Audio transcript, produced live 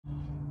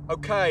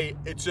Okay,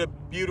 it's a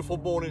beautiful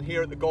morning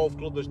here at the golf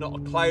club. There's not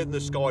a cloud in the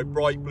sky,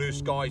 bright blue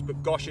skies,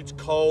 but gosh, it's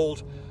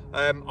cold.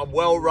 I'm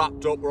well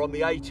wrapped up. We're on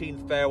the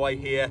 18th fairway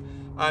here,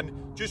 and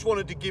just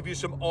wanted to give you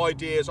some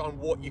ideas on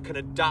what you can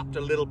adapt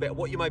a little bit,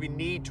 what you maybe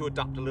need to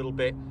adapt a little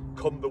bit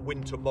come the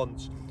winter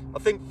months. I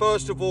think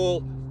first of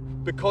all,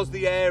 because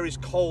the air is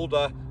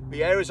colder,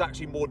 the air is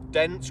actually more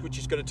dense, which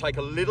is going to take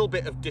a little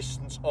bit of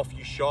distance off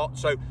your shot.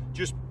 So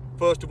just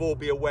first of all,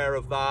 be aware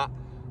of that.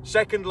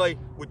 Secondly,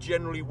 we're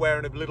generally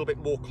wearing a little bit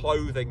more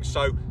clothing,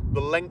 so the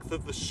length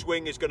of the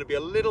swing is going to be a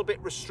little bit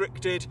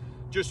restricted.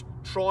 Just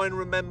try and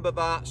remember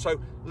that.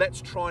 So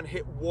let's try and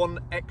hit one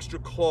extra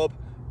club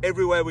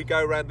everywhere we go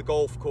around the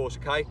golf course,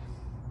 okay?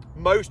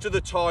 Most of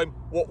the time,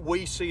 what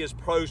we see as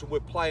pros when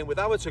we're playing with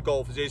amateur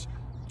golfers is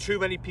too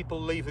many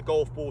people leave the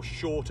golf ball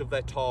short of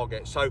their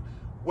target. So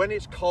when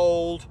it's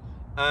cold,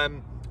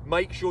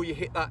 make sure you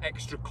hit that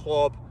extra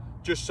club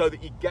just so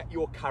that you get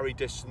your carry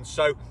distance.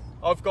 So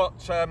I've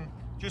got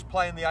just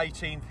playing the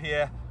 18th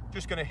here,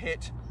 just going to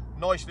hit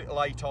nice little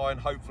 8-iron,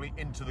 hopefully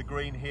into the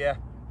green here.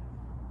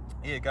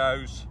 Here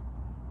goes.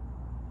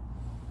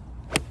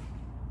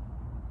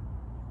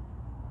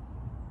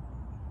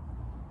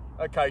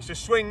 Okay, so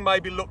swing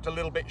maybe looked a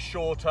little bit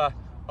shorter.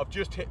 I've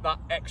just hit that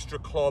extra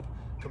club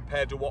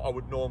compared to what I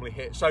would normally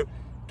hit. So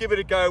give it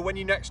a go. When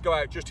you next go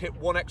out, just hit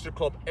one extra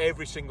club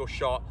every single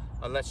shot,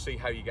 and let's see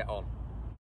how you get on.